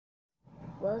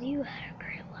Well, you had a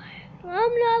great life.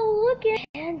 I'm not looking,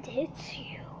 and it's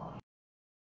you.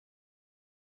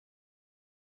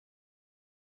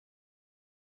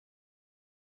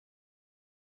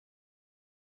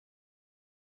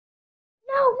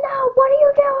 No, what are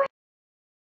you doing?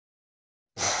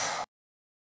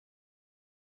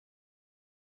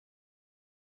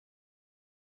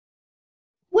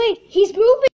 Wait, he's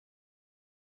moving!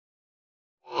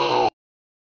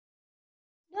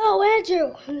 No,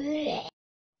 Andrew!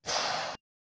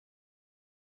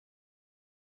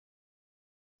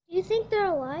 Do you think they're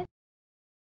alive?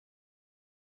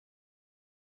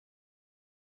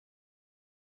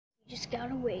 You just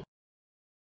gotta wait.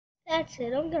 That's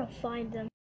it, I'm gonna find them.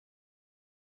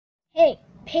 Hey,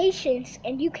 patience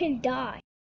and you can die.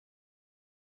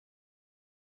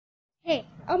 Hey,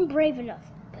 I'm brave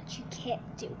enough, but you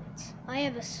can't do it. I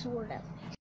have a sword at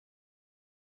least.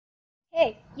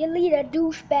 Hey, your leader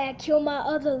douchebag killed my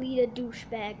other leader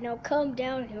douchebag. Now come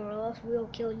down here or else we'll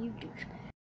kill you douchebag.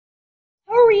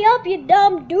 Hurry up, you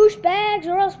dumb douchebags,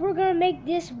 or else we're gonna make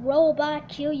this robot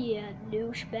kill you,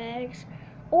 douchebags.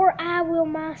 Or I will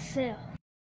myself.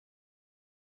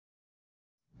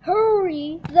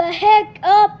 Hurry the heck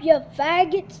up, you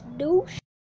faggots, douche.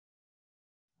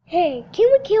 Hey,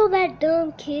 can we kill that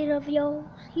dumb kid of yours?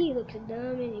 He looks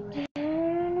dumb anyway.